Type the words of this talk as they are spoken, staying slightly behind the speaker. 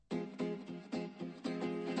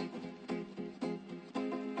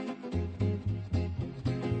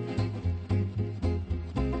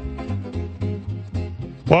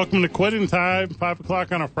Welcome to Quitting Time, 5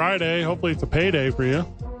 o'clock on a Friday. Hopefully it's a payday for you.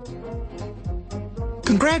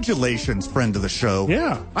 Congratulations, friend of the show.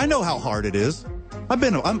 Yeah. I know how hard it is. I've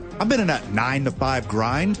been in that 9 to 5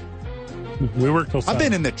 grind. We work till 7. I've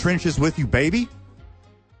been in the trenches with you, baby.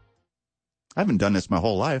 I haven't done this my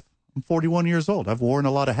whole life. I'm 41 years old. I've worn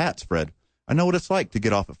a lot of hats, Fred. I know what it's like to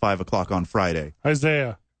get off at 5 o'clock on Friday.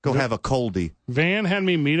 Isaiah. Go have a coldie. Van had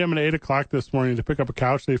me meet him at 8 o'clock this morning to pick up a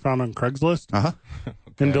couch they found on Craigslist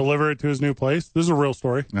and deliver it to his new place. This is a real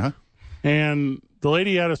story. And the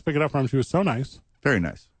lady had us pick it up from him. She was so nice. Very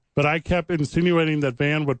nice. But I kept insinuating that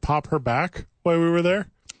Van would pop her back while we were there.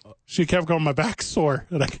 She kept going, my back's sore.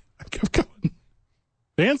 And I kept going.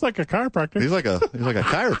 Van's like a chiropractor. He's like a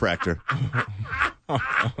chiropractor.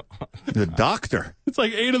 The doctor. It's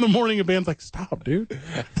like 8 in the morning and Van's like, stop, dude.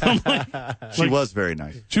 I'm like, she was very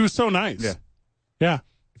nice. She was so nice. Yeah.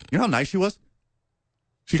 You know how nice she was?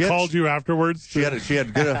 She called you afterwards? She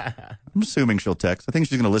had good. I'm assuming she'll text. I think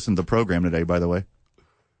she's going to listen to the program today, by the way.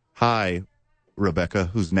 Hi, Rebecca,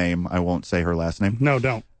 whose name I won't say her last name. No,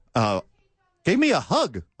 don't. Gave me a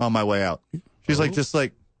hug on my way out. She's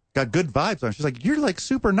got good vibes on. She's like, you're like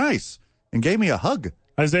super nice, and gave me a hug.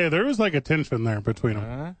 Isaiah, there was like a tension there between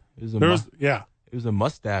them. It was a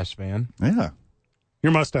mustache, man. Yeah.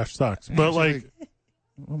 Your mustache sucks. But like,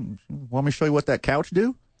 want me to show you what that couch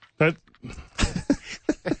do?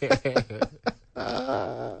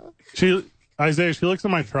 Isaiah, she looks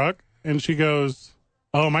at my truck and she goes,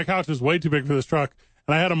 oh, my couch is way too big for this truck.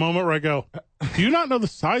 And I had a moment where I go, do you not know the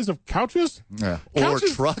size of couches? Yeah.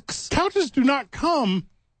 Couches, or trucks. Couches do not come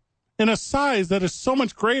in a size that is so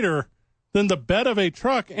much greater than the bed of a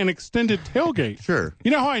truck and extended tailgate. Sure.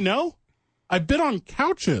 You know how I know? I've been on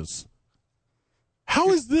couches.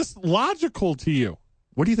 How is this logical to you?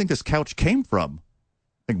 Where do you think this couch came from?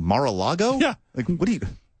 Like Mar-a-Lago? Yeah. Like, what do you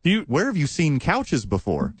where have you seen couches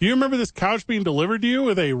before? Do you remember this couch being delivered to you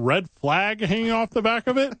with a red flag hanging off the back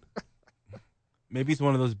of it? Maybe it's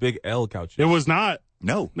one of those big L couches. It was not.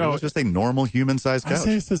 No. It was just a normal human-sized couch.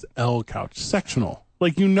 Isaiah says L couch. Sectional.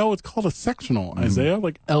 Like, you know it's called a sectional, Isaiah.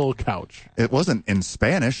 Like L couch. It wasn't in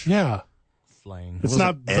Spanish. Yeah. Slang. It's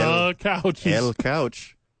not the couch. El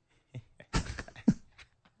couch.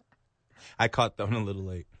 I caught that one a little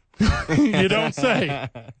late. You don't say.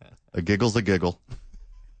 A giggle's a giggle.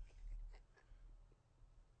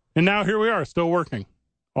 And now here we are, still working.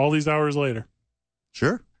 All these hours later.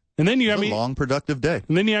 Sure. And then you have a long, productive day.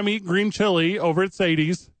 And then you have me eat green chili over at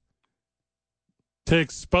Sadie's to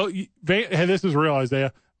expose. Hey, this is real,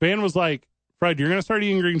 Isaiah. Van was like, Fred, you're going to start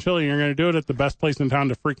eating green chili. And you're going to do it at the best place in town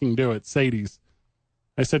to freaking do it, Sadie's.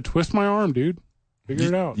 I said, twist my arm, dude. Figure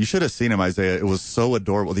it out. You should have seen him, Isaiah. It was so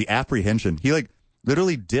adorable. The apprehension. He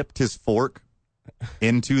literally dipped his fork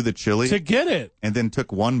into the chili to get it, and then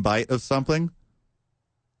took one bite of something.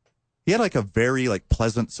 He had a very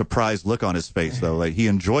pleasant, surprised look on his face, though. Like he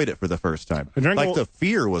enjoyed it for the first time. The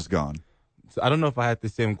fear was gone. So I don't know if I had the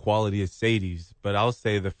same quality as Sadie's, but I'll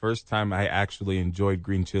say the first time I actually enjoyed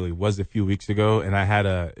green chili was a few weeks ago, and I had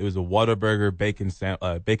it was a Whataburger bacon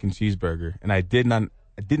cheeseburger, and I didn't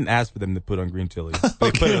ask for them to put on green chili.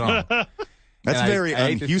 They put it on. That's very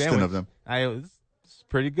un-Houston of them. It's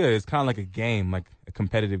pretty good. It's kind of like a game, like a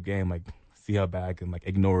competitive game, like see how bad I can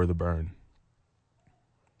ignore the burn.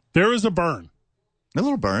 There was a burn. A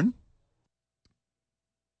little burn.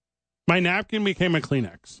 My napkin became a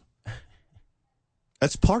Kleenex.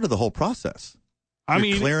 That's part of the whole process.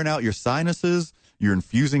 You're clearing out your sinuses. You're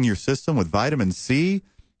infusing your system with vitamin C.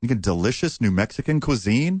 You get delicious New Mexican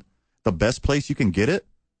cuisine. The best place you can get it.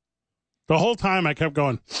 The whole time I kept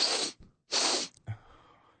going.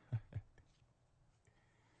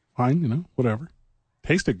 Fine, whatever.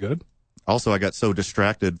 Tasted good. Also, I got so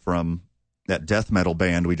distracted from that death metal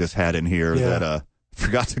band we just had in here that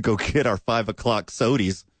forgot to go get our 5 o'clock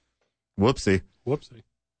sodies. Whoopsie.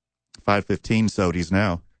 5:15 sodies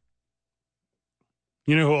now.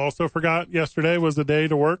 You know who also forgot yesterday was the day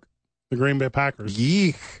to work? The Green Bay Packers.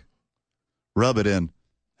 Yeek. Rub it in.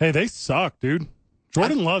 Hey, they suck, dude.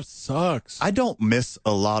 Jordan Love sucks. I don't miss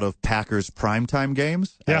a lot of Packers primetime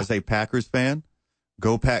games as a Packers fan.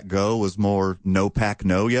 Go Pack Go was more no pack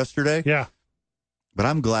no yesterday. Yeah. But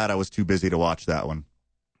I'm glad I was too busy to watch that one.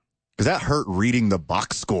 Because that hurt reading the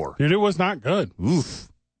box score. Dude, it was not good. Oof.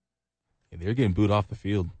 Yeah, they're getting booed off the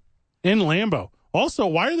field. In Lambeau. Also,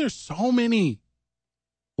 why are there so many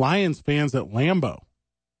Lions fans at Lambeau?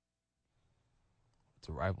 It's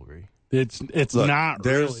a rivalry. It's Look, not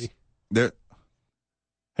really.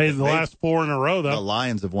 Hey, the last 4 in a row, though. The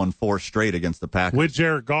Lions have won 4 straight against the Packers. With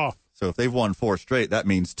Jared Goff. So if they've won 4 straight, that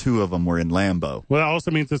means 2 of them were in Lambeau. Well, that also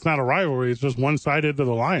means it's not a rivalry. It's just one-sided to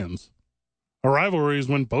the Lions. A rivalry is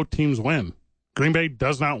when both teams win. Green Bay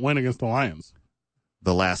does not win against the Lions.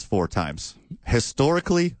 The last 4 times.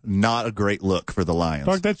 Historically, not a great look for the Lions.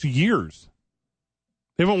 Dog, that's years.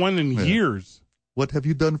 They haven't won in years. What have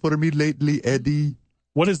you done for me lately, Eddie?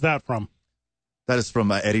 What is that from? That is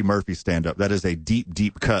from Eddie Murphy stand-up. That is a deep,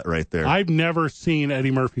 deep cut right there. I've never seen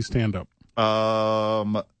Eddie Murphy stand-up.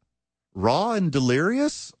 Raw and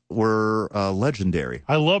Delirious were legendary.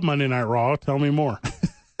 I love Monday Night Raw. Tell me more.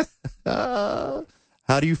 How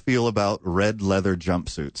do you feel about red leather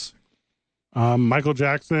jumpsuits? Michael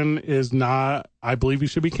Jackson is not, I believe he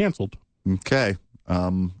should be canceled. Okay.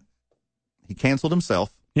 He canceled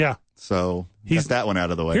himself. Yeah. So he's that one out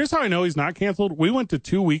of the way. Here's how I know he's not canceled. We went to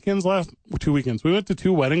 2 weekends We went to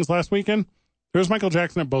 2 weddings last weekend. There was Michael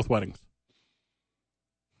Jackson at both weddings.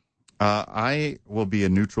 I will be a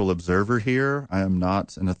neutral observer here. I am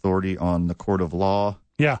not an authority on the court of law.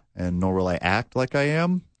 Yeah. And nor will I act like I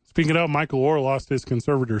am. Speaking of, Michael Orr lost his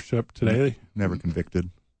conservatorship today. Never convicted.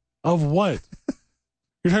 Of what?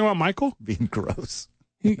 You're talking about Michael? Being gross.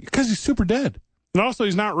 Because he's super dead. And also,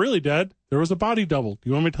 he's not really dead. There was a body double. Do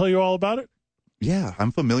you want me to tell you all about it? Yeah,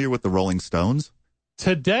 I'm familiar with the Rolling Stones.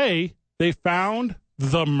 Today, they found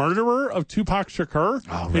the murderer of Tupac Shakur.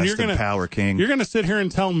 Oh, rest in power, King. You're going to sit here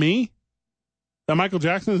and tell me that Michael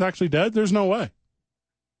Jackson is actually dead? There's no way.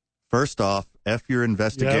 First off, F your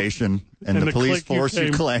investigation and the police force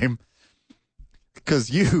you claim. Because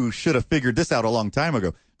you should have figured this out a long time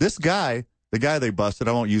ago. This guy, the guy they busted,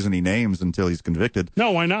 I won't use any names until he's convicted.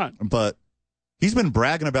 No, why not? But he's been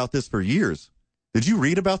bragging about this for years. Did you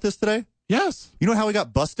read about this today? Yes. You know how he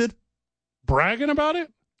got busted? Bragging about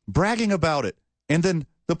it? Bragging about it. And then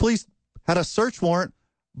the police had a search warrant,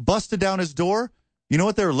 busted down his door. You know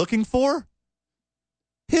what they were looking for?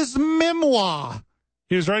 His memoir.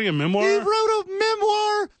 He was writing a memoir? He wrote a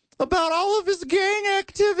memoir about all of his gang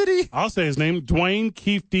activity. I'll say his name, Dwayne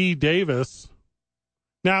Keefe D. Davis.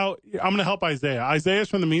 Now, I'm going to help Isaiah. Isaiah's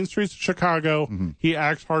from the mean streets of Chicago. Mm-hmm. He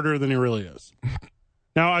acts harder than he really is.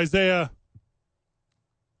 Now, Isaiah.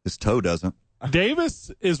 His toe doesn't.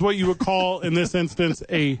 Davis is what you would call, in this instance,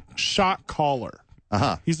 a shot caller.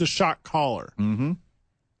 Uh-huh. He's a shot caller. Mm-hmm.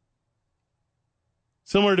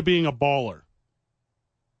 Similar to being a baller.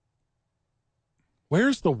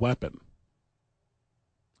 Where's the weapon?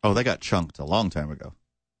 Oh, they got chunked a long time ago.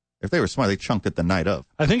 If they were smart, they chunked it the night of.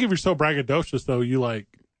 I think if you're so braggadocious, though, you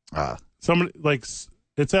somebody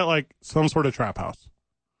it's at some sort of trap house.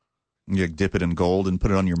 You dip it in gold and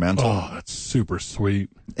put it on your mantle. Oh, that's super sweet.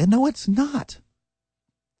 And no, it's not.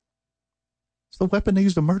 It's the weapon they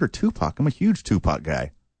used to murder Tupac. I'm a huge Tupac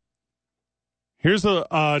guy. Here's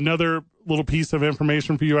another little piece of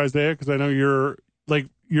information for you, Isaiah, because I know you're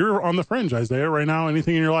on the fringe, Isaiah, right now.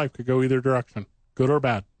 Anything in your life could go either direction, good or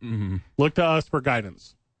bad. Mm-hmm. Look to us for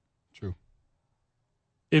guidance. True.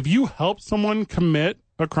 If you help someone commit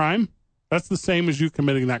a crime, that's the same as you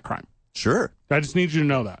committing that crime. Sure. I just need you to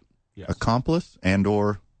know that. Yes. Accomplice and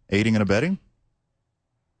or aiding and abetting.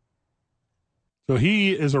 So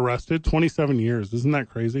he is arrested, 27 years. Isn't that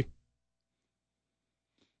crazy?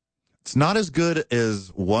 It's not as good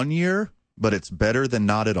as 1 year, but it's better than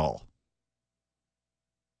not at all.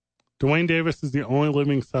 Dwayne Davis is the only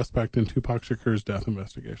living suspect in Tupac Shakur's death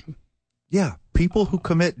investigation. Yeah, people who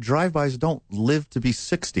commit drive-bys don't live to be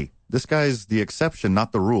 60. This guy's the exception,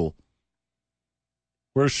 not the rule.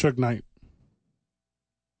 Where's Suge Knight?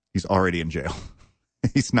 He's already in jail.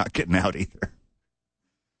 He's not getting out either.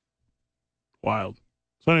 Wild.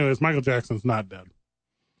 So anyways, Michael Jackson's not dead.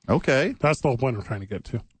 Okay. That's the whole point I'm trying to get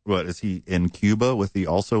to. What, is he in Cuba with the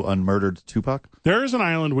also unmurdered Tupac? There is an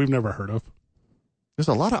island we've never heard of. There's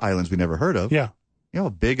a lot of islands we never heard of. Yeah. You know how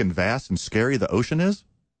big and vast and scary the ocean is?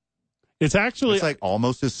 It's actually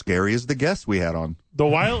almost as scary as the guests we had on. The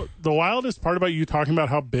wildest part about you talking about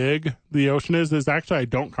how big the ocean is actually I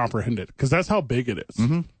don't comprehend it because that's how big it is.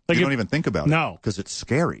 Mm-hmm. You don't even think about it. No. Because it's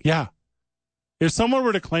scary. Yeah. If someone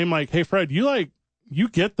were to claim hey, Fred, you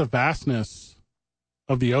get the vastness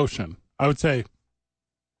of the ocean, I would say,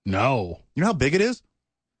 no. You know how big it is?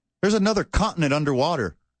 There's another continent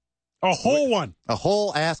underwater. A whole one. A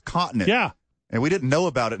whole ass continent. Yeah. And we didn't know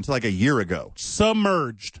about it until a year ago.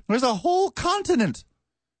 Submerged. There's a whole continent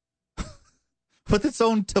with its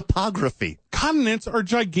own topography. Continents are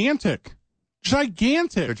gigantic.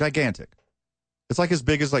 Gigantic. They're gigantic. It's as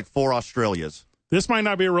big as 4 Australias. This might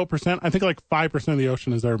not be a real percent. I think 5% of the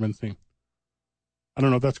ocean has ever been seen. I don't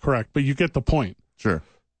know if that's correct, but you get the point. Sure.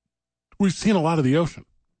 We've seen a lot of the ocean.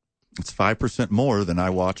 It's 5% more than I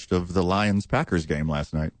watched of the Lions-Packers game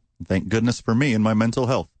last night. Thank goodness for me and my mental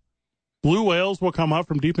health. Blue whales will come up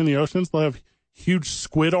from deep in the oceans. They'll have huge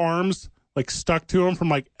squid arms like stuck to them from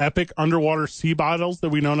like epic underwater sea battles that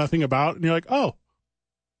we know nothing about. And you're like, oh,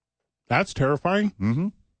 that's terrifying. Mm-hmm.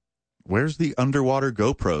 Where's the underwater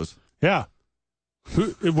GoPros? Yeah.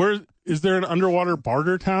 Where is there an underwater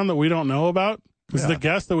barter town that we don't know about? Because the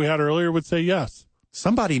guest that we had earlier would say yes.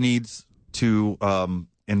 Somebody needs to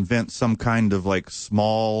invent some kind of like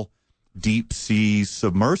small deep sea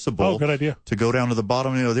submersible. Oh, good idea. To go down to the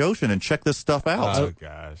bottom of the ocean and check this stuff out. Oh,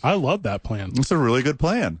 gosh. I love that plan. It's a really good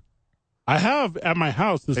plan. I have at my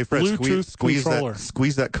house this Fred, Bluetooth controller.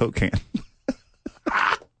 Squeeze that Coke can.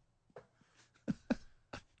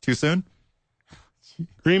 Too soon?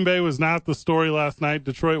 Green Bay was not the story last night.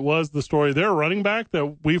 Detroit was the story. Their running back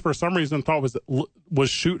that we, for some reason, thought was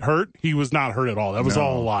shoot hurt. He was not hurt at all. That was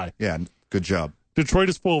all a lie. Yeah, good job. Detroit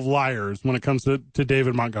is full of liars when it comes to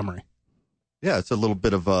David Montgomery. Yeah, it's a little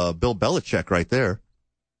bit of Bill Belichick right there.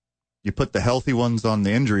 You put the healthy ones on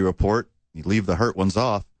the injury report. You leave the hurt ones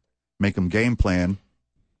off. Make them game plan.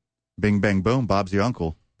 Bing, bang, boom. Bob's your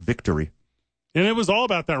uncle. Victory. And it was all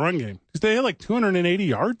about that run game. They had like 280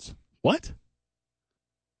 yards. What?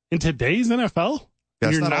 In today's NFL?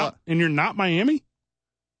 That's and you're not Miami?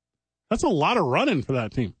 That's a lot of running for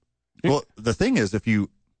that team. Well, the thing is, if you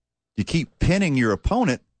keep pinning your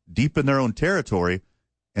opponent deep in their own territory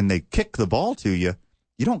and they kick the ball to you,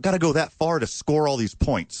 you don't got to go that far to score all these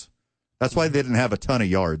points. That's why they didn't have a ton of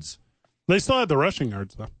yards. They still had the rushing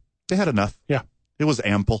yards, though. They had enough. Yeah. It was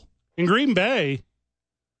ample. In Green Bay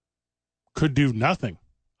could do nothing.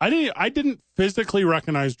 I didn't physically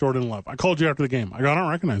recognize Jordan Love. I called you after the game. I don't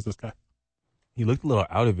recognize this guy. He looked a little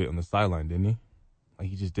out of it on the sideline, didn't he? Like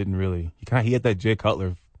he just didn't really. He had that Jay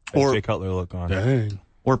Cutler look on. Dang.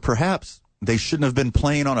 Or perhaps they shouldn't have been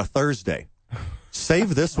playing on a Thursday.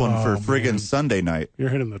 Save this one for friggin' Sunday night. You're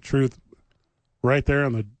hitting the truth right there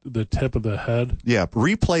on the tip of the head. Yeah,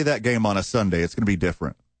 replay that game on a Sunday. It's going to be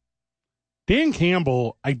different. Dan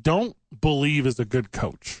Campbell, I don't believe is a good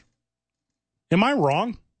coach. Am I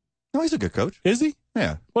wrong? No, he's a good coach. Is he?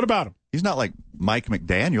 Yeah. What about him? He's not like Mike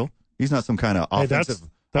McDaniel. He's not some kind of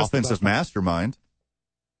offensive mastermind.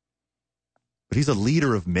 But he's a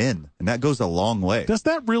leader of men, and that goes a long way. Does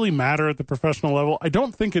that really matter at the professional level? I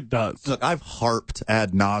don't think it does. Look, I've harped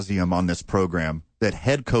ad nauseum on this program that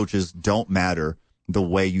head coaches don't matter the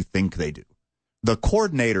way you think they do. The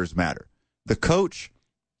coordinators matter. The coach,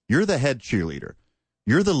 you're the head cheerleader.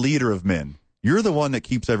 You're the leader of men. You're the one that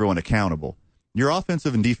keeps everyone accountable. Your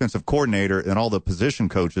offensive and defensive coordinator and all the position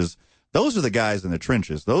coaches, those are the guys in the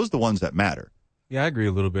trenches. Those are the ones that matter. Yeah, I agree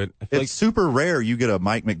a little bit. It's super rare you get a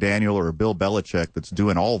Mike McDaniel or a Bill Belichick that's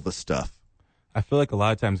doing all the stuff. I feel like a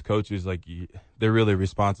lot of times coaches, they're really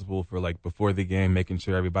responsible for, before the game, making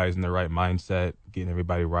sure everybody's in the right mindset, getting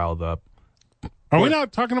everybody riled up. Are we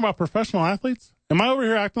not talking about professional athletes? Am I over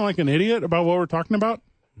here acting like an idiot about what we're talking about?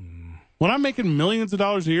 When I'm making millions of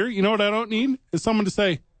dollars a year, you know what I don't need? Is someone to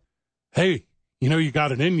say, hey, you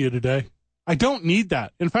got it in you today. I don't need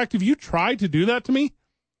that. In fact, if you try to do that to me,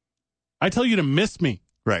 I tell you to miss me.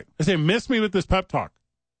 Right. I say, miss me with this pep talk.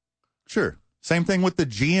 Sure. Same thing with the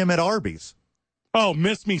GM at Arby's. Oh,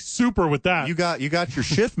 miss me super with that. You got your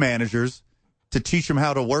shift managers to teach them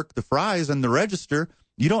how to work the fries and the register.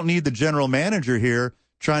 You don't need the general manager here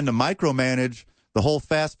trying to micromanage the whole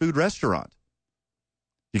fast food restaurant.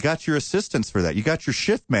 You got your assistants for that. You got your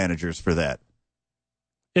shift managers for that.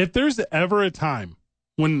 If there's ever a time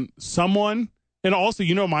when someone, and also,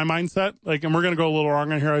 my mindset, and we're going to go a little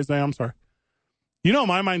wrong on here, Isaiah, I'm sorry.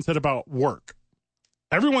 My mindset about work.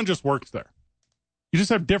 Everyone just works there. You just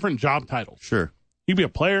have different job titles. Sure. You be a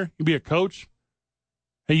player, you be a coach.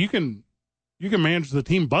 Hey, you can manage the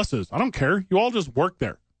team buses. I don't care. You all just work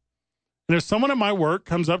there. And if someone at my work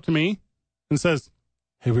comes up to me and says,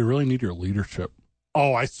 hey, we really need your leadership.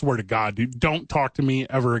 Oh, I swear to God, dude, don't talk to me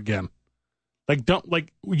ever again.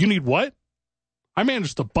 You need what? I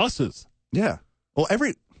manage the buses. Yeah. Well,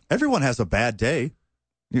 everyone has a bad day.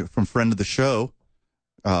 From friend of the show,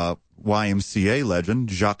 YMCA legend,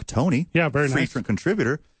 Jacques Tony. Yeah, very nice. Frequent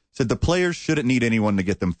contributor, said the players shouldn't need anyone to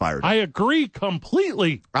get them fired. I agree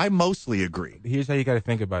completely. I mostly agree. Here's how you got to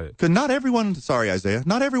think about it. Because not everyone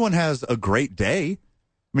has a great day.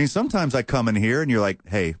 I mean, sometimes I come in here and you're like,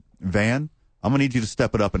 hey, Van, I'm going to need you to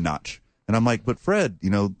step it up a notch. And I'm like, but Fred,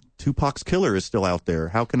 Tupac's killer is still out there.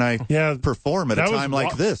 How can I perform at a time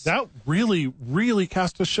like this? That really, really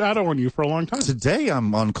cast a shadow on you for a long time. Today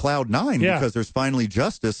I'm on cloud 9 because there's finally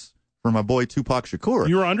justice for my boy Tupac Shakur.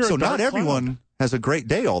 You were under so a dark not everyone cloud. Has a great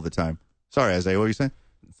day all the time. Sorry, Isaiah, what were you saying?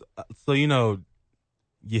 So,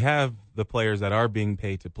 you have the players that are being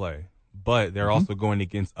paid to play, but they're also going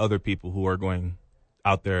against other people who are going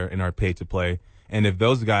out there and are paid to play. And if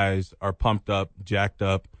those guys are pumped up, jacked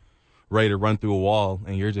up, ready to run through a wall,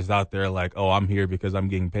 and you're just out there like, oh, I'm here because I'm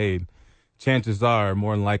getting paid, chances are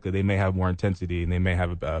more than likely they may have more intensity and they may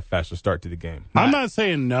have a faster start to the game. I'm not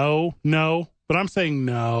saying no, but I'm saying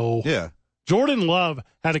no. Yeah. Jordan Love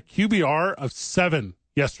had a QBR of 7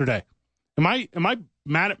 yesterday. Am I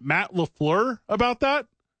mad at Matt LaFleur about that?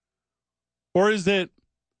 Or is it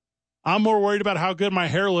I'm more worried about how good my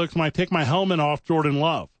hair looks when I take my helmet off Jordan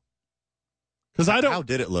Love? Because I don't. How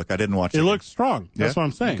did it look? I didn't watch it. It looked strong. That's what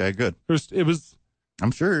I'm saying. Okay, good. It was.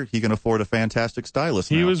 I'm sure he can afford a fantastic stylist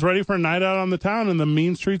now. He was ready for a night out on the town in the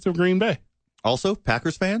mean streets of Green Bay. Also,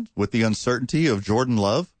 Packers fans, with the uncertainty of Jordan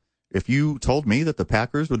Love, if you told me that the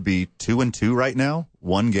Packers would be 2-2 right now,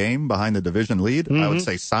 1 game behind the division lead, I would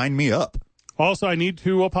say sign me up. Also, I need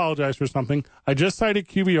to apologize for something. I just cited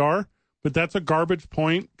QBR, but that's a garbage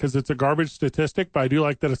point because it's a garbage statistic, but I do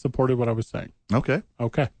like that it supported what I was saying. Okay.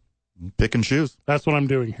 Pick and choose. That's what I'm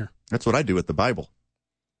doing here. That's what I do with the Bible.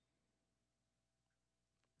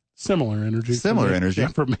 Similar energy. Yeah,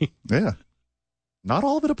 for me. Yeah. Not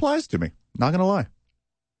all of it applies to me. Not going to lie.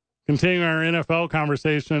 Continuing our NFL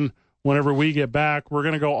conversation, whenever we get back, we're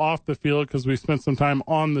going to go off the field because we spent some time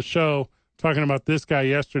on the show talking about this guy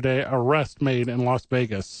yesterday, arrest made in Las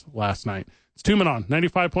Vegas last night. It's 2 Men On,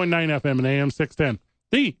 95.9 FM and AM 610,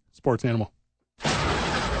 the sports animal.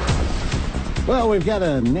 Well, we've got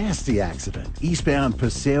a nasty accident eastbound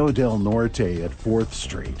Paseo del Norte at 4th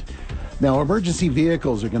Street. Now, emergency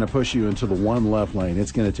vehicles are going to push you into the one left lane.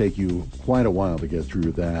 It's going to take you quite a while to get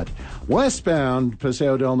through that. Westbound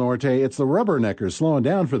Paseo del Norte, it's the rubberneckers slowing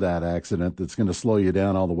down for that accident that's going to slow you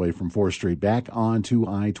down all the way from 4th Street back onto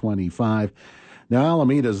I-25. Now,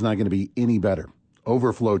 Alameda is not going to be any better.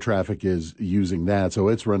 Overflow traffic is using that, so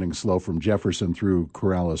it's running slow from Jefferson through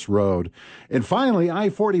Corrales Road. And finally,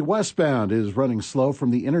 I-40 westbound is running slow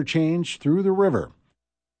from the interchange through the river.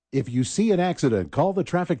 If you see an accident, call the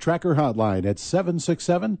Traffic Tracker hotline at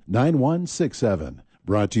 767-9167.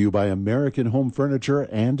 Brought to you by American Home Furniture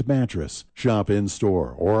and Mattress. Shop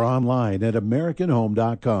in-store or online at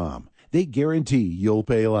AmericanHome.com. They guarantee you'll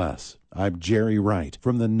pay less. I'm Jerry Wright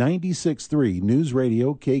from the 96.3 News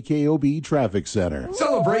Radio KKOB Traffic Center.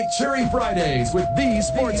 Celebrate Cherry Fridays with the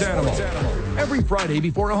Sports Animal. Every Friday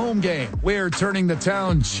before a home game, we're turning the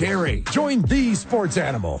town cherry. Join the Sports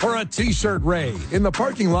Animal for a t-shirt raid in the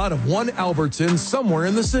parking lot of one Albertsons somewhere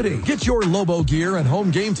in the city. Get your Lobo gear and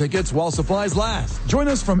home game tickets while supplies last. Join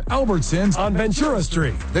us from Albertsons on Ventura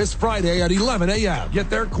Street this Friday at 11 a.m. Get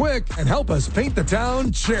there quick and help us paint the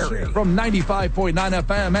town cherry. From 95.9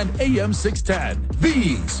 FM and AM 610,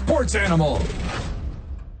 the Sports Animal.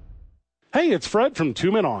 Hey, it's Fred from 2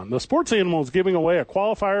 Men On. The Sports Animal is giving away a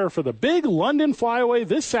qualifier for the big London Flyaway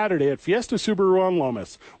this Saturday at Fiesta Subaru on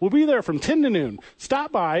Lomas. We'll be there from 10 to noon.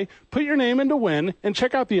 Stop by, put your name in to win, and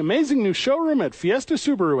check out the amazing new showroom at Fiesta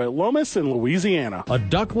Subaru at Lomas in Louisiana. A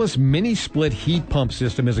ductless mini-split heat pump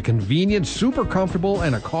system is a convenient, super comfortable,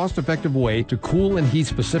 and a cost-effective way to cool and heat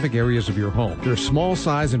specific areas of your home. Their small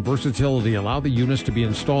size and versatility allow the units to be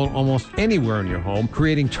installed almost anywhere in your home,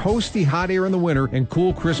 creating toasty hot air in the winter and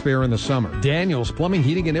cool, crisp air in the summer. Daniels Plumbing,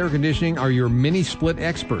 Heating, and Air Conditioning are your mini-split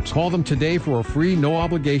experts. Call them today for a free,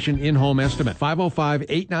 no-obligation in-home estimate.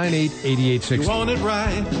 505-898-8860. You want it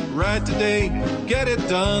right today. Get it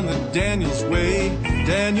done the Daniels way.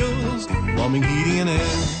 Daniels Plumbing, Heating, and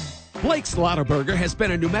Air. Blake's Lottaburger has been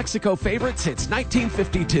a New Mexico favorite since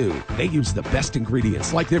 1952. They use the best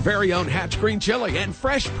ingredients like their very own Hatch green chili and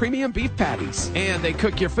fresh premium beef patties. And they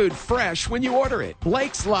cook your food fresh when you order it.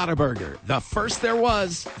 Blake's Lottaburger, the first there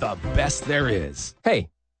was, the best there is. Hey,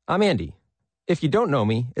 I'm Andy. If you don't know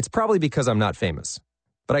me, it's probably because I'm not famous.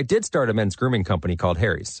 But I did start a men's grooming company called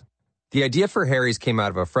Harry's. The idea for Harry's came out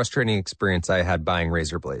of a frustrating experience I had buying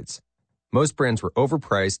razor blades. Most brands were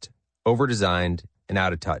overpriced, overdesigned, and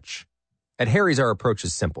out of touch. At Harry's, our approach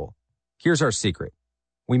is simple. Here's our secret.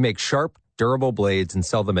 We make sharp, durable blades and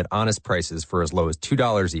sell them at honest prices for as low as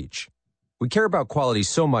 $2 each. We care about quality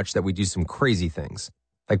so much that we do some crazy things,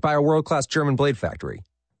 like buy a world-class German blade factory.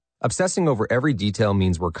 Obsessing over every detail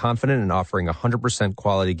means we're confident in offering a 100%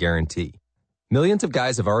 quality guarantee. Millions of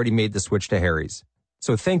guys have already made the switch to Harry's,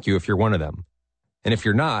 so thank you if you're one of them. And if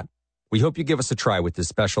you're not, we hope you give us a try with this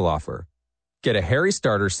special offer. Get a Harry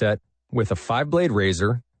starter set with a 5-blade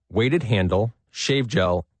razor, weighted handle, shave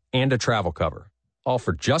gel, and a travel cover. All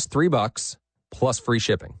for just $3 plus free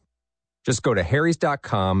shipping. Just go to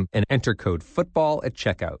harrys.com and enter code FOOTBALL at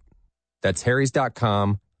checkout. That's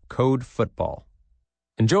harrys.com, code FOOTBALL.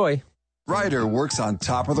 Enjoy. Ryder works on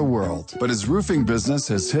top of the world, but his roofing business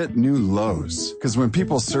has hit new lows. Because when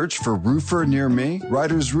people search for roofer near me,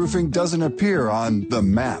 Ryder's Roofing doesn't appear on the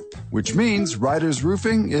map, which means Ryder's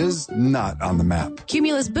Roofing is not on the map.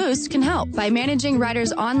 Cumulus Boost can help by managing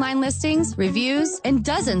Ryder's online listings, reviews, and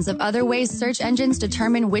dozens of other ways search engines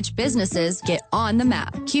determine which businesses get on the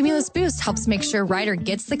map. Cumulus Boost helps make sure Ryder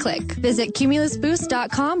gets the click. Visit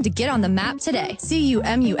cumulusboost.com to get on the map today.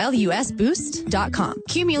 CUMULUS Boost.com.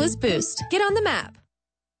 Cumulus Boost. Get on the map.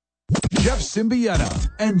 Jeff Symbieta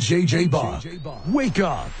and JJ Bob. Wake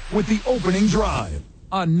up with the opening drive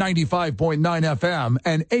on 95.9 FM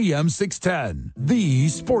and AM 610. The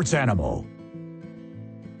Sports Animal.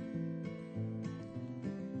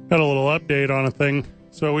 Got a little update on a thing.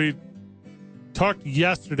 So we talked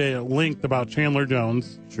yesterday at length about Chandler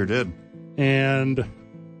Jones. Sure did. And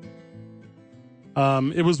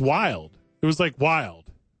it was wild. It was like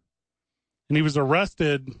wild. And he was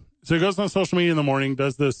arrested. So he goes on social media in the morning,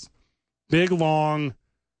 does this big, long,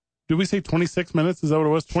 did we say 26 minutes? Is that what it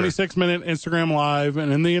was? 26-minute Instagram Live.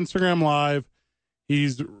 And in the Instagram Live,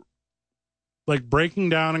 he's like breaking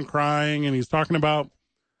down and crying. And he's talking about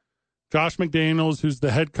Josh McDaniels, who's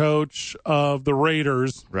the head coach of the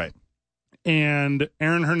Raiders. Right. And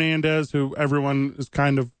Aaron Hernandez, who everyone is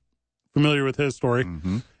kind of familiar with his story.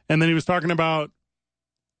 Mm-hmm. And then he was talking about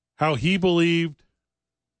how he believed,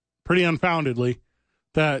 pretty unfoundedly,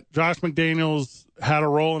 that Josh McDaniels had a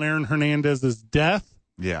role in Aaron Hernandez's death.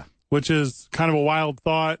 Yeah. Which is kind of a wild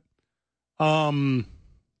thought.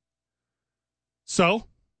 So,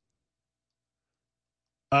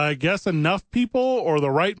 I guess enough people or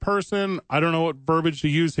the right person, I don't know what verbiage to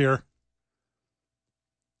use here.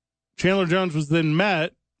 Chandler Jones was then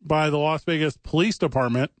met by the Las Vegas Police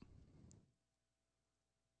Department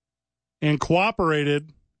and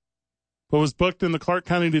cooperated, but was booked in the Clark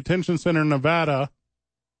County Detention Center in Nevada,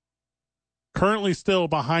 currently still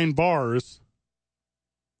behind bars.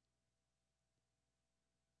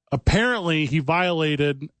 Apparently, he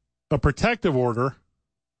violated a protective order,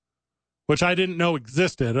 which I didn't know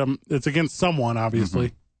existed. It's against someone, obviously.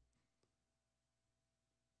 Mm-hmm.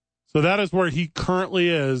 So that is where he currently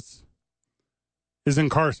is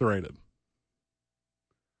incarcerated.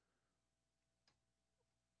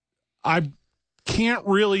 I can't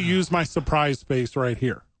really use my surprise face right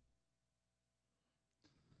here.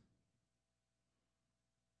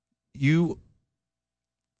 You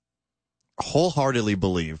wholeheartedly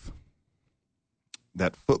believe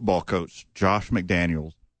that football coach Josh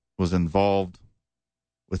McDaniels was involved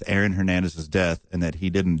with Aaron Hernandez's death and that he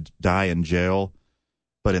didn't die in jail,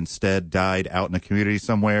 but instead died out in the community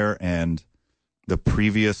somewhere, and the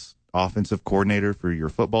previous offensive coordinator for your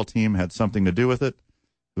football team had something to do with it,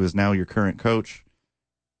 who is now your current coach.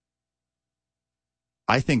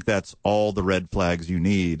 I think that's all the red flags you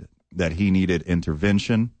need, that he needed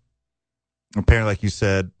intervention. Apparently, like you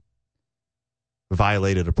said,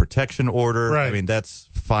 violated a protection order. Right. I mean, that's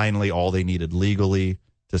finally all they needed legally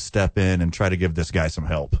to step in and try to give this guy some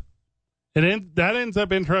help. And that ends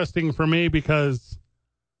up interesting for me because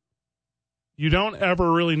you don't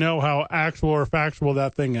ever really know how actual or factual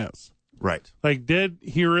that thing is. Right. Like, did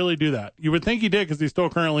he really do that? You would think he did because he's still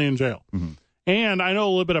currently in jail. Mm-hmm. And I know a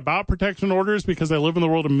little bit about protection orders because I live in the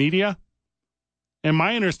world of media. And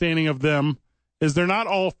my understanding of them is they're not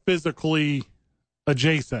all physically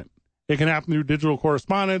adjacent. It can happen through digital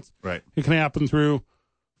correspondence. Right. It can happen through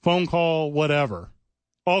phone call, whatever.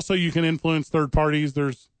 Also, you can influence third parties.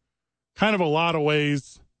 There's kind of a lot of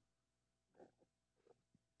ways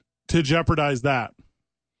to jeopardize that.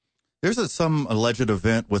 There's some alleged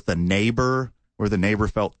event with a neighbor where the neighbor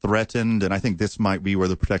felt threatened, and I think this might be where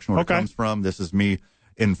the protection order comes from. This is me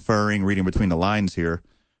inferring, reading between the lines here.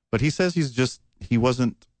 But he says he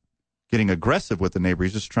wasn't getting aggressive with the neighbor.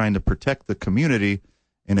 He's just trying to protect the community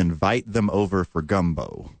and invite them over for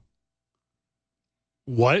gumbo.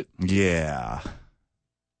 What? Yeah.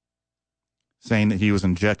 Saying that he was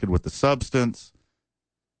injected with the substance,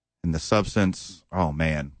 and the substance, oh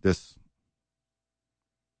man,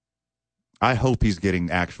 I hope he's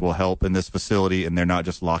getting actual help in this facility and they're not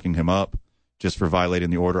just locking him up just for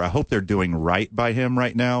violating the order. I hope they're doing right by him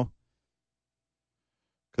right now.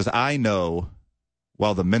 Because I know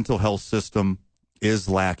while the mental health system is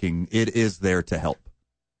lacking, it is there to help.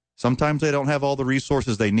 Sometimes they don't have all the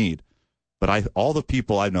resources they need. But all the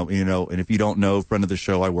people I know, and if you don't know, friend of the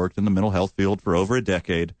show, I worked in the mental health field for over a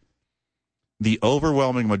decade. The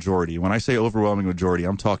overwhelming majority, when I say overwhelming majority,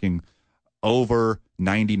 I'm talking over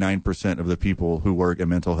 99% of the people who work in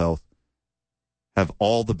mental health have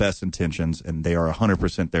all the best intentions, and they are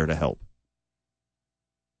 100% there to help.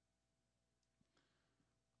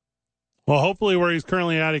 Well, hopefully where he's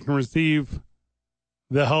currently at, he can receive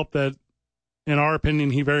the help that, in our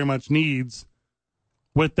opinion, he very much needs.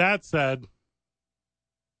 With that said,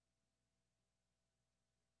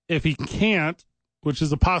 if he can't, which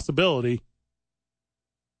is a possibility,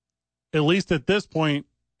 at least at this point,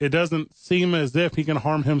 it doesn't seem as if he can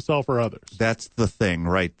harm himself or others. That's the thing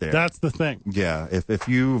right there. That's the thing. Yeah, if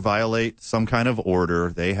you violate some kind of order,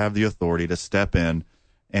 they have the authority to step in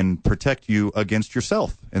and protect you against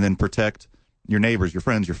yourself, and then protect your neighbors, your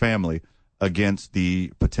friends, your family against the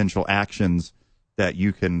potential actions that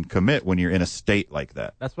you can commit when you're in a state like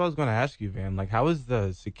that. That's what I was going to ask you, Van. Like, how is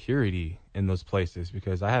the security in those places?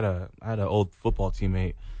 Because I had an old football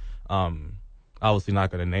teammate, obviously not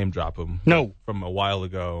going to name drop him. No. From a while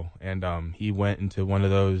ago, and he went into one of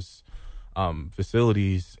those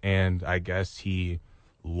facilities, and I guess he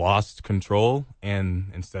lost control,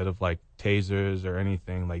 and instead of like tasers or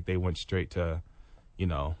anything, like they went straight to,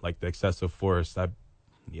 like the excessive force. And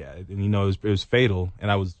it was fatal.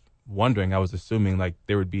 And I was assuming like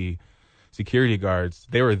there would be security guards.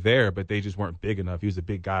 They were there, but they just weren't big enough. He was a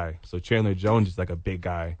big guy. So Chandler Jones is like a big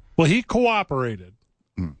guy. Well, he cooperated.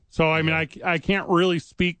 So, I mean, I can't really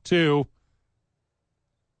speak to,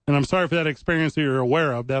 and I'm sorry for that experience that you're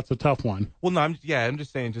aware of. That's a tough one. Well, no, I'm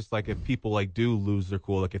just saying, just like if people like do lose their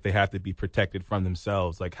cool, like if they have to be protected from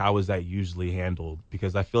themselves, like how is that usually handled?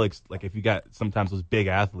 Because I feel like if you got sometimes those big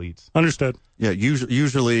athletes. Understood. Yeah,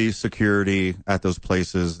 usually security at those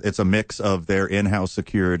places, it's a mix of their in-house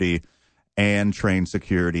security and trained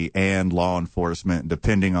security and law enforcement,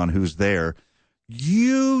 depending on who's there.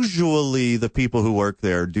 Usually the people who work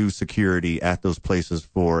there do security at those places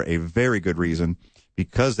for a very good reason,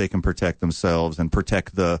 because they can protect themselves and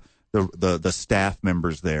protect the staff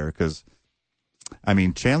members there. Because, I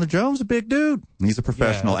mean, Chandler Jones is a big dude. He's a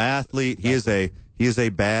professional athlete. Exactly. He is a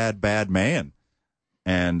bad man.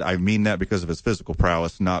 And I mean that because of his physical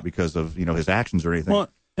prowess, not because of, his actions or anything. Well,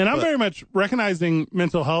 and I'm very much recognizing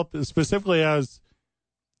mental health specifically as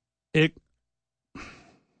it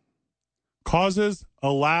causes,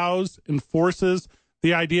 allows, enforces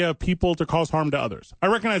the idea of people to cause harm to others. I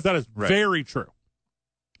recognize that is very true.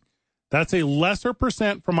 That's a lesser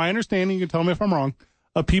percent, from my understanding, you can tell me if I'm wrong,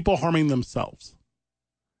 of people harming themselves.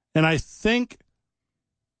 And I think,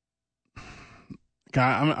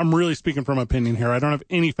 God, I'm really speaking from opinion here. I don't have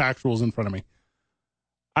any factuals in front of me.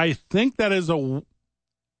 I think that is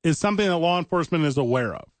something that law enforcement is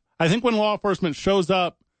aware of. I think when law enforcement shows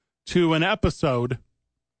up to an episode,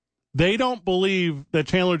 they don't believe that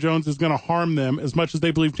Chandler Jones is going to harm them as much as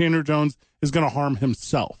they believe Chandler Jones is going to harm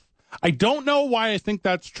himself. I don't know why I think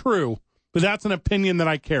that's true, but that's an opinion that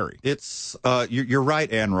I carry. It's you're right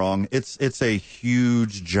and wrong. It's a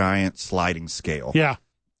huge, giant sliding scale. Yeah.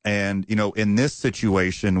 And, in this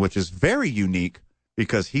situation, which is very unique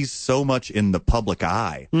because he's so much in the public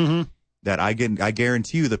eye, that I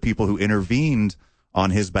guarantee you the people who intervened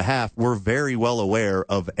on his behalf were very well aware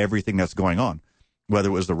of everything that's going on. Whether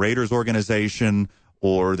it was the Raiders organization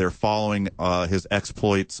or they're following his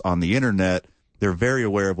exploits on the internet, they're very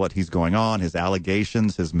aware of what he's going on, his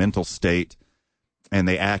allegations, his mental state, and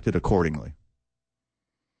they acted accordingly.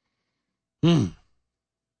 I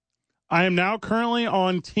am now currently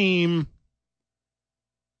on team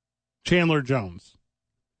Chandler Jones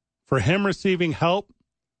for him receiving help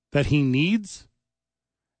that he needs.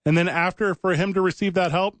 And then for him to receive that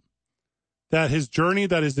help, that his journey,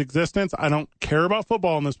 that his existence, I don't care about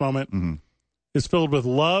football in this moment, is filled with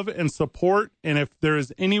love and support. And if there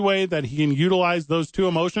is any way that he can utilize those two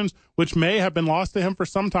emotions, which may have been lost to him for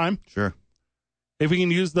some time. Sure. If he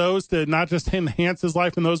can use those to not just enhance his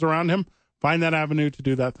life and those around him, find that avenue to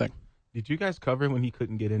do that thing. Did you guys cover when he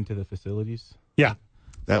couldn't get into the facilities? Yeah.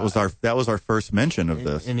 That was our first mention of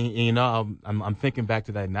this. And I'm thinking back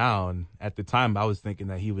to that now, and at the time I was thinking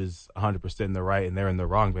that he was 100% in the right and they're in the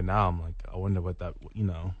wrong, but now I'm like, I wonder what that,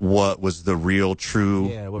 What was the real,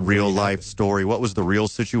 real life story? What was the real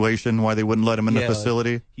situation? Why they wouldn't let him in the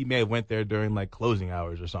facility? Like, he may have went there during like closing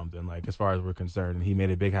hours or something, like as far as we're concerned, and he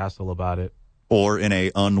made a big hassle about it. Or in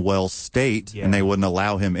a unwell state, and they wouldn't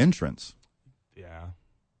allow him entrance. Yeah.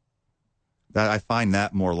 That I find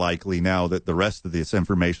that more likely now that the rest of this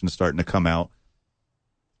information is starting to come out.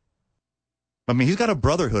 I mean, he's got a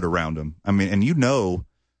brotherhood around him. I mean, and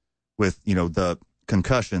with, the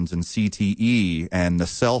concussions and CTE and the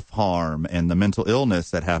self-harm and the mental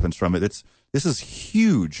illness that happens from it, this is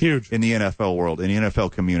huge in the NFL world, in the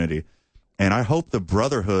NFL community. And I hope the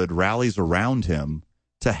brotherhood rallies around him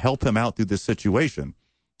to help him out through this situation.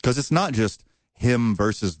 Because it's not just him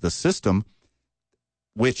versus the system,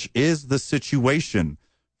 which is the situation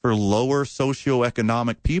for lower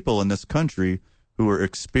socioeconomic people in this country who are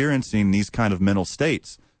experiencing these kind of mental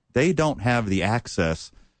states, they don't have the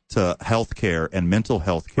access to health care and mental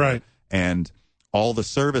health care and all the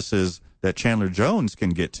services that Chandler Jones can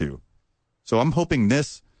get to. So I'm hoping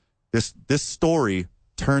this story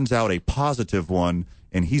turns out a positive one,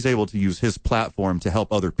 and he's able to use his platform to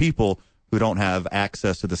help other people who don't have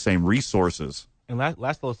access to the same resources. And last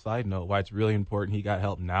little side note, why it's really important he got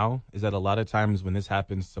help now is that a lot of times when this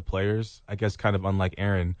happens to players, I guess kind of unlike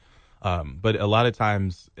Aaron, but a lot of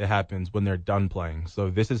times it happens when they're done playing. So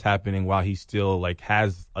this is happening while he still like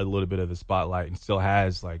has a little bit of the spotlight and still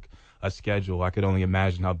has like a schedule. I could only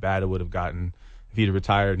imagine how bad it would have gotten if he'd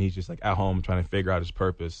retired and he's just like at home trying to figure out his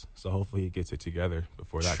purpose. So hopefully he gets it together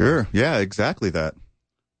before that. Sure. Yeah, exactly that.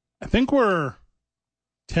 I think we're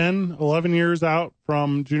 10, 11 years out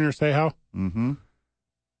from Junior Seau. Mm-hmm.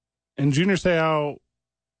 And Junior Seau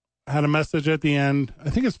had a message at the end. I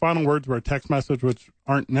think his final words were a text message, which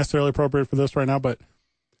aren't necessarily appropriate for this right now, but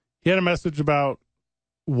he had a message about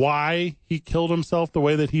why he killed himself the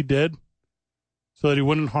way that he did so that he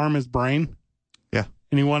wouldn't harm his brain. Yeah.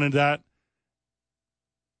 And he wanted that.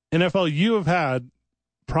 NFL, you have had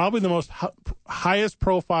probably the most highest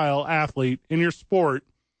profile athlete in your sport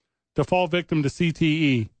to fall victim to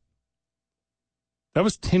CTE. That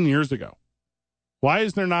was 10 years ago. Why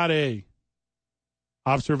is there not a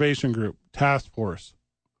observation group, task force,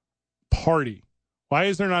 party? Why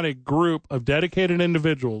is there not a group of dedicated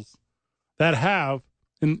individuals that have,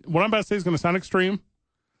 and what I'm about to say is going to sound extreme,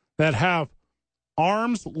 that have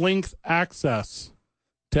arm's length access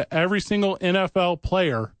to every single NFL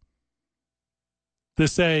player to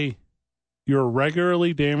say, you're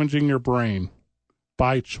regularly damaging your brain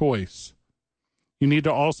by choice. You need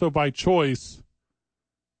to also, by choice,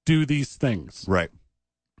 do these things. Right.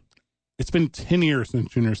 It's been 10 years since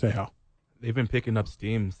Junior Seau. They've been picking up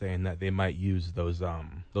steam saying that they might use those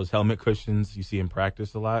helmet cushions you see in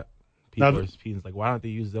practice a lot. People are like, why don't they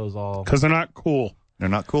use those all? Because they're not cool. They're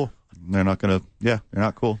not cool. They're not going to, they're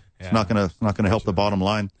not cool. Yeah. It's not going to help the bottom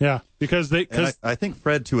line. Yeah, because I think,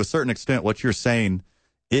 Fred, to a certain extent, what you're saying,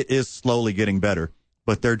 it is slowly getting better,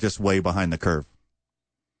 but they're just way behind the curve.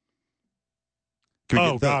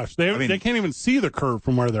 Gosh, they can't even see the curve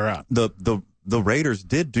from where they're at. The Raiders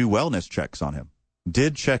did do wellness checks on him,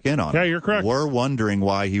 did check in on him. Yeah, you're correct. Were wondering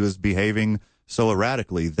why he was behaving so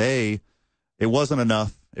erratically. It wasn't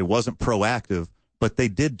enough. It wasn't proactive, but they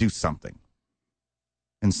did do something.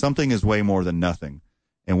 And something is way more than nothing.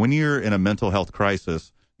 And when you're in a mental health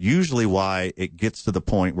crisis, usually why it gets to the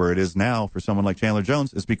point where it is now for someone like Chandler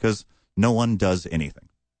Jones is because no one does anything.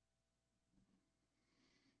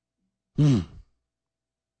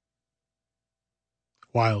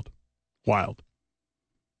 Wild.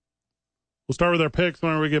 We'll start with our picks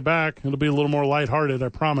whenever we get back. It'll be a little more lighthearted, I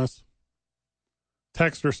promise.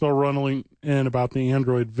 Texts are still running in about the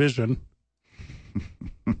Android Vision.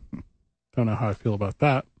 Don't know how I feel about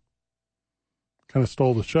that. Kind of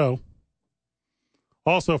stole the show.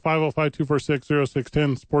 Also,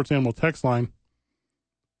 505-246-0610, Sports Animal text line.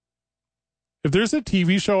 If there's a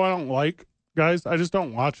TV show I don't like, guys, I just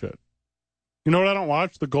don't watch it. You know what I don't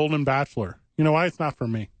watch? The Golden Bachelor. You know why? It's not for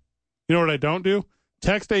me. You know what I don't do?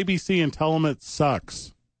 Text ABC and tell them it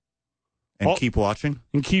sucks. And keep watching.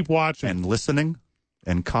 And keep watching. And listening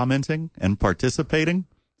and commenting and participating.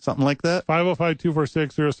 Something like that.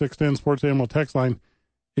 505-246-0610, Sports Animal text line.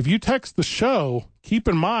 If you text the show, keep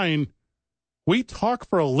in mind, we talk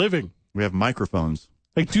for a living. We have microphones.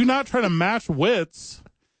 Like, do not try to match wits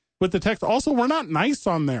with the text. Also, we're not nice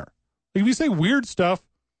on there. Like, if you say weird stuff,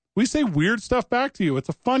 we say weird stuff back to you. It's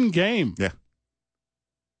a fun game. Yeah.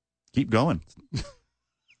 Keep going.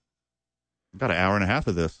 About an hour and a half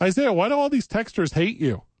of this. Isaiah, why do all these texters hate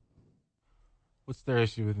you? What's their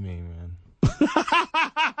issue with me, man?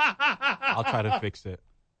 I'll try to fix it.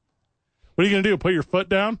 What are you going to do? Put your foot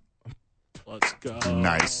down? Let's go.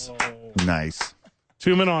 Nice.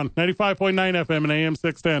 2 men on 95.9 FM and AM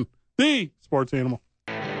 610. The Sports Animal.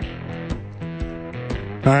 All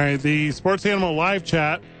right, the Sports Animal live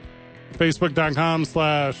chat,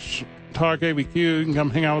 Facebook.com/TalkABQ. You can come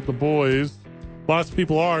hang out with the boys. Lots of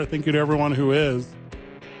people are. Thank you to everyone who is.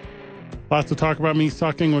 Lots to talk about me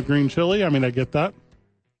sucking with green chili. I mean, I get that.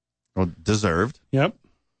 Well, deserved. Yep.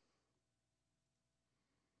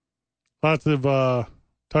 Lots of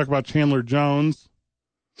talk about Chandler Jones,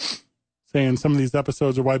 saying some of these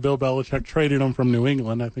episodes are why Bill Belichick traded him from New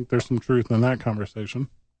England. I think there's some truth in that conversation.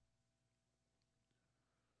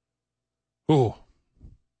 Ooh.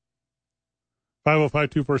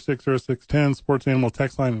 505-246-0610, Sports Animal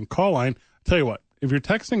text line and call line. I'll tell you what, if you're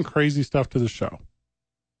texting crazy stuff to the show,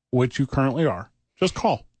 which you currently are, just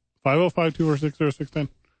call 505-246-0610.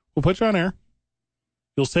 We'll put you on air.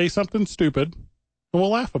 You'll say something stupid, and we'll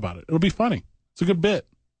laugh about it. It'll be funny. It's a good bit.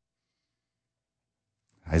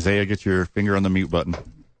 Isaiah, get your finger on the mute button.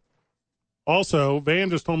 Also, Van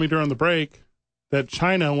just told me during the break that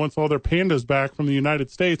China wants all their pandas back from the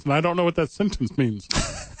United States, and I don't know what that sentence means.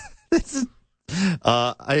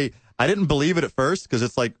 I didn't believe it at first because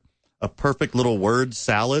it's like a perfect little word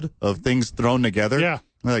salad of things thrown together. Yeah.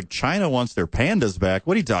 Like, China wants their pandas back.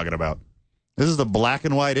 What are you talking about? This is the black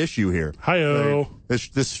and white issue here. Hi-oh.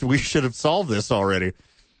 We should have solved this already.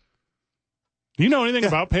 Do you know anything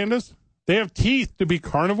about pandas? They have teeth to be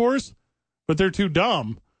carnivores, but they're too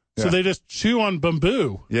dumb. So they just chew on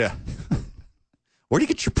bamboo. Yeah. Where do you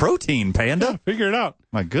get your protein, panda? Yeah, figure it out.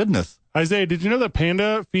 My goodness. Isaiah, did you know that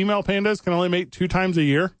female pandas can only mate 2 times a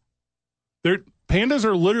year? Pandas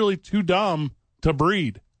are literally too dumb to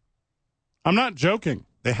breed. I'm not joking.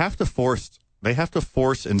 They have to force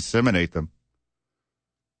inseminate them.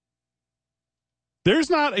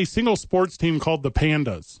 There's not a single sports team called the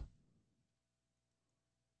Pandas.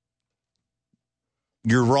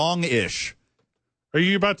 You're wrong-ish. Are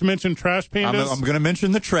you about to mention trash pandas? I'm going to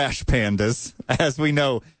mention the trash pandas. As we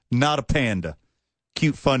know, not a panda.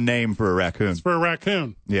 Cute, fun name for a raccoon. It's for a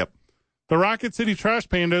raccoon. Yep. The Rocket City Trash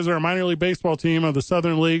Pandas are a minor league baseball team of the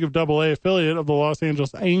Southern League of AA affiliate of the Los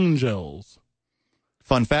Angeles Angels.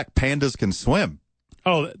 Fun fact, pandas can swim.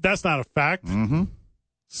 Oh, that's not a fact. Mm-hmm.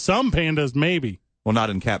 Some pandas, maybe. Well, not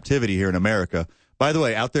in captivity here in America. By the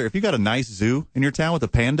way, out there, if you got a nice zoo in your town with a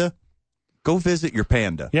panda, go visit your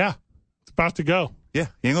panda. Yeah, it's about to go. Yeah,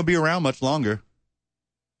 he ain't going to be around much longer.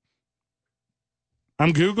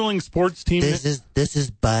 I'm Googling sports team. This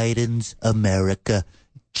is Biden's America.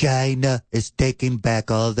 China is taking back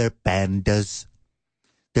all their pandas.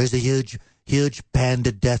 There's a huge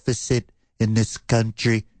panda deficit in this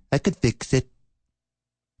country. I could fix it.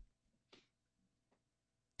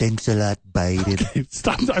 Thanks a lot, Biden. Okay,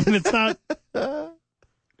 stop. I mean, it's not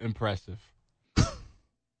impressive.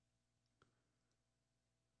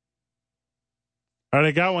 All right,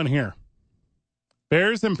 I got one here.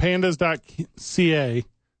 Bearsandpandas.ca.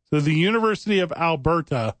 So the University of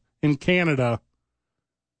Alberta in Canada,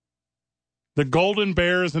 the Golden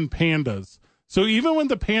Bears and Pandas. So even when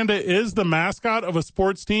the panda is the mascot of a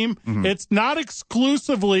sports team, it's not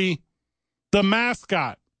exclusively the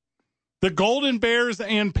mascot. The Golden Bears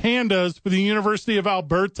and Pandas for the University of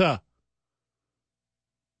Alberta.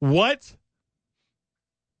 What?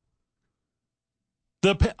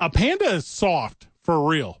 A panda is soft, for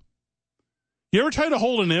real. You ever try to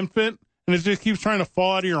hold an infant and it just keeps trying to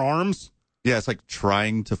fall out of your arms? Yeah, it's like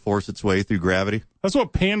trying to force its way through gravity. That's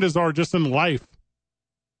what pandas are just in life.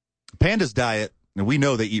 Panda's diet, and we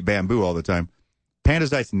know they eat bamboo all the time.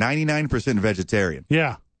 Panda's diet's 99% vegetarian.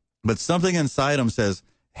 Yeah. But something inside them says,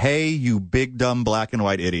 hey, you big, dumb, black and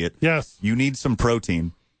white idiot. Yes. You need some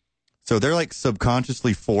protein. So they're like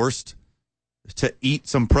subconsciously forced to eat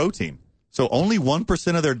some protein. So only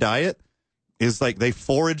 1% of their diet is like they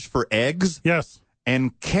forage for eggs. Yes.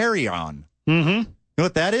 And carry on. Mm-hmm. You know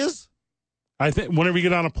what that is? I think whenever you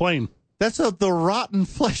get on a plane. That's the rotten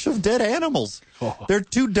flesh of dead animals. Oh. They're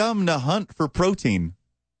too dumb to hunt for protein.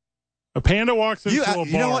 A panda walks into a bar.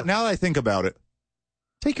 You know what? Now that I think about it,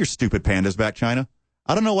 take your stupid pandas back, China.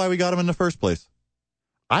 I don't know why we got them in the first place.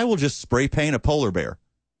 I will just spray paint a polar bear.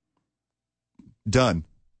 Done.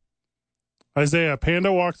 Isaiah, a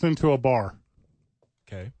panda walks into a bar.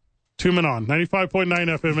 Okay. 2 Men On, 95.9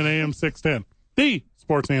 FM and AM 610. The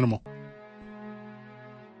sports animal.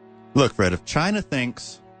 Look, Fred, if China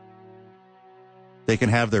thinks they can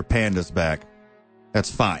have their pandas back, that's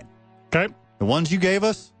fine. Okay. The ones you gave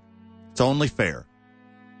us, it's only fair.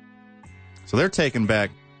 So they're taking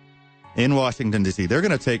back, in Washington, D.C., they're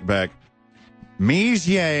going to take back Mi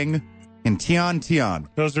Jiang and Tian Tian.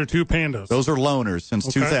 Those are 2 pandas. Those are loners since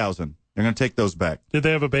 2000. They're going to take those back. Did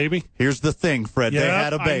they have a baby? Here's the thing, Fred. Yeah, they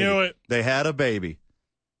had a baby. I knew it. They had a baby.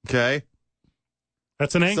 Okay?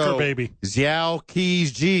 That's an anchor baby. Xiao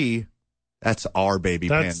Qi, that's our baby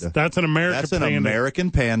panda. That's an American panda. That's an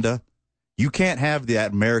American panda. You can't have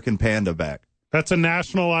that American panda back. That's a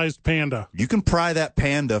nationalized panda. You can pry that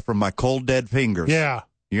panda from my cold, dead fingers. Yeah.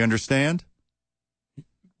 You understand?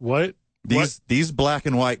 What? These black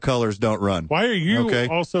and white colors don't run. Why are you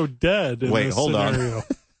also dead in this scenario? On.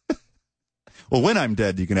 Well, when I'm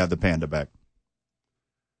dead, you can have the panda back.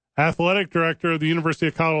 Athletic director of the University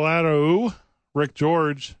of Colorado, Rick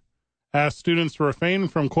George, asked students to refrain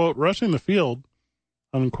from, quote, rushing the field,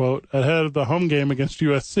 unquote, ahead of the home game against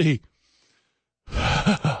USC.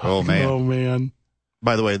 Oh, man. Oh, man.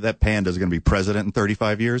 By the way, that panda is going to be president in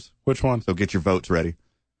 35 years. Which one? So get your votes ready.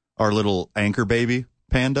 Our little anchor baby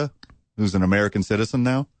panda, who's an American citizen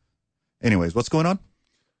now. Anyways, what's going on?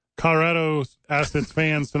 Colorado asked its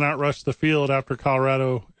fans to not rush the field after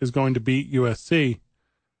Colorado is going to beat USC.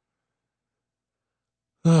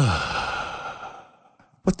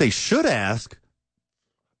 What they should ask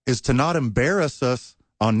is to not embarrass us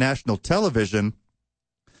on national television.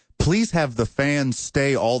 Please have the fans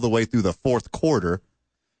stay all the way through the fourth quarter,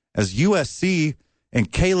 as USC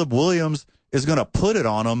and Caleb Williams is going to put it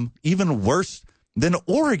on them even worse than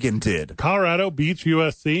Oregon did. Colorado beats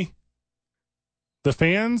USC. The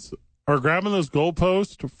fans are grabbing those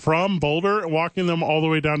goalposts from Boulder and walking them all the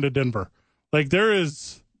way down to Denver. Like, there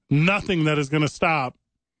is nothing that is going to stop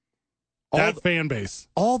that fan base.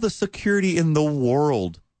 All the security in the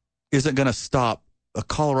world isn't going to stop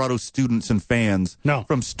Colorado students and fans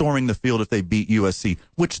from storming the field if they beat USC,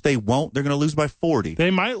 which they won't. They're going to lose by 40.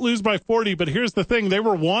 They might lose by 40, but here's the thing. They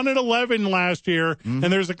were 1-11 last year, and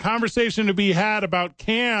there's a conversation to be had about,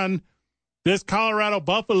 can this Colorado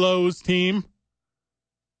Buffaloes team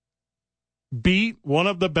beat one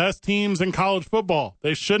of the best teams in college football?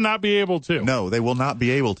 They should not be able to. No, they will not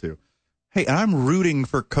be able to. Hey, I'm rooting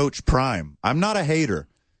for Coach Prime. I'm not a hater.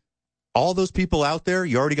 All those people out there,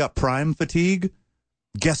 you already got Prime fatigue.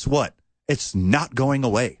 Guess what? It's not going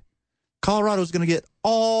away. Colorado's going to get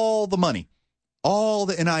all the money, all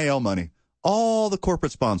the NIL money, all the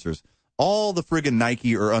corporate sponsors, all the friggin'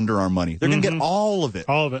 Nike or Under Armour money. They're going to get all of it.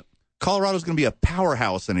 All of it. Colorado's going to be a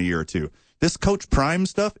powerhouse in a year or two. This Coach Prime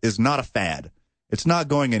stuff is not a fad. It's not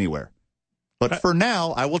going anywhere. But for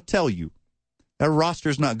now, I will tell you, that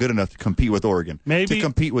roster's not good enough to compete with Oregon, to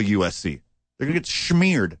compete with USC. They're going to get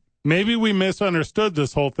smeared. Maybe we misunderstood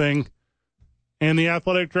this whole thing. And the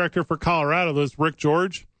athletic director for Colorado, this Rick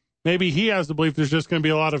George, maybe he has the belief there's just going to be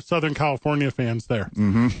a lot of Southern California fans there.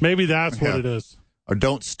 Mm-hmm. Maybe that's what it is. Or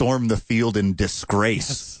don't storm the field in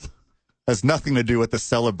disgrace. Yes. Has nothing to do with the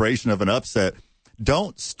celebration of an upset.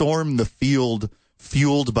 Don't storm the field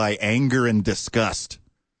fueled by anger and disgust.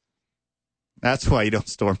 That's why you don't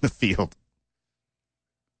storm the field.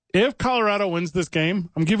 If Colorado wins this game,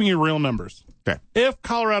 I'm giving you real numbers. Okay. If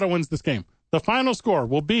Colorado wins this game, the final score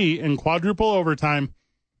will be in quadruple overtime,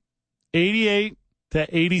 88-86,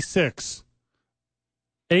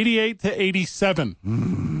 88-87,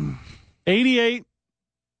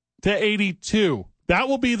 88-82. That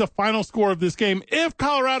will be the final score of this game if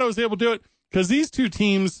Colorado is able to do it, because these two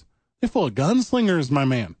teams, they're full of gunslingers, my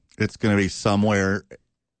man. It's going to be somewhere,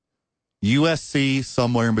 USC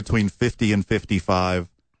somewhere in between 50 and 55,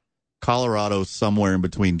 Colorado somewhere in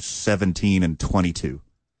between 17 and 22.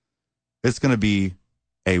 It's going to be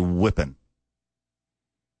a whipping.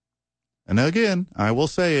 And again, I will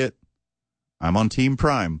say it, I'm on Team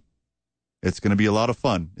Prime. It's going to be a lot of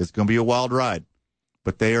fun. It's going to be a wild ride.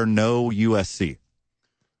 But they are no USC.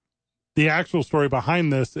 The actual story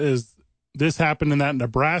behind this is this happened in that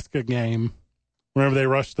Nebraska game whenever they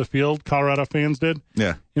rushed the field, Colorado fans did.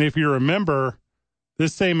 Yeah. And if you remember,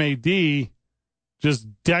 this same AD just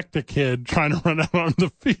decked a kid trying to run out on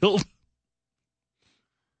the field.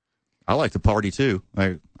 I like to party too.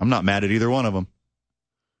 I'm not mad at either one of them.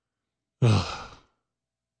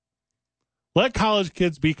 Let college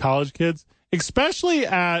kids be college kids, especially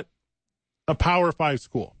at a Power 5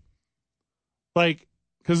 school. Like,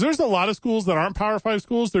 because there's a lot of schools that aren't Power 5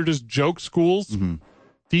 schools. They're just joke schools,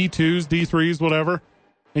 D2s, D3s, whatever.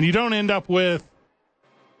 And you don't end up with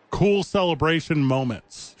cool celebration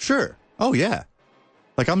moments. Sure. Oh, yeah.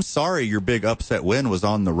 Like, I'm sorry your big upset win was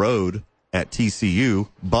on the road at TCU.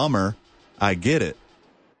 Bummer. I get it.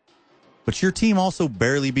 But your team also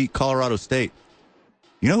barely beat Colorado State.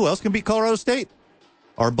 You know who else can beat Colorado State?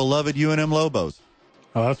 Our beloved UNM Lobos.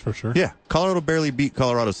 Oh, that's for sure. Yeah. Colorado barely beat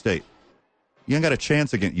Colorado State. You ain't got a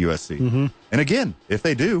chance against USC. Mm-hmm. And again, if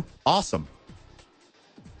they do, awesome.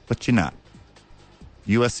 But you're not.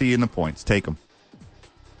 USC in the points. Take them.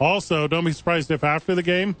 Also, don't be surprised if after the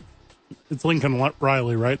game, it's Lincoln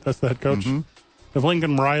Riley, right? That's the head coach. Mm-hmm. If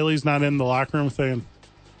Lincoln Riley's not in the locker room saying,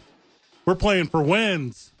 we're playing for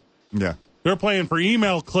wins. Yeah. They're playing for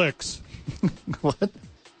email clicks. What?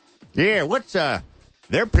 Yeah, what's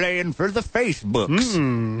they're playing for the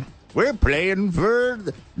Facebooks. We're playing for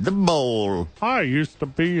the bowl. I used to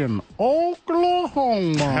be in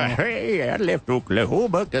Oklahoma. Hey, I left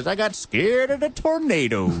Oklahoma because I got scared of the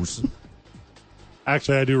tornadoes.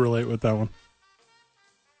 Actually, I do relate with that one.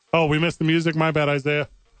 Oh, we missed the music. My bad, Isaiah.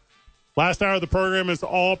 Last hour of the program is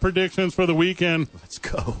all predictions for the weekend. Let's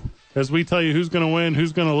go. As we tell you who's going to win,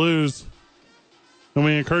 who's going to lose. And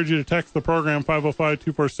we encourage you to text the program,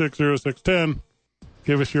 505-246-0610.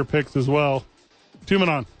 Give us your picks as well. Tune in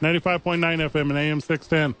on 95.9 FM and AM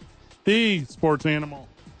 610. The Sports Animal.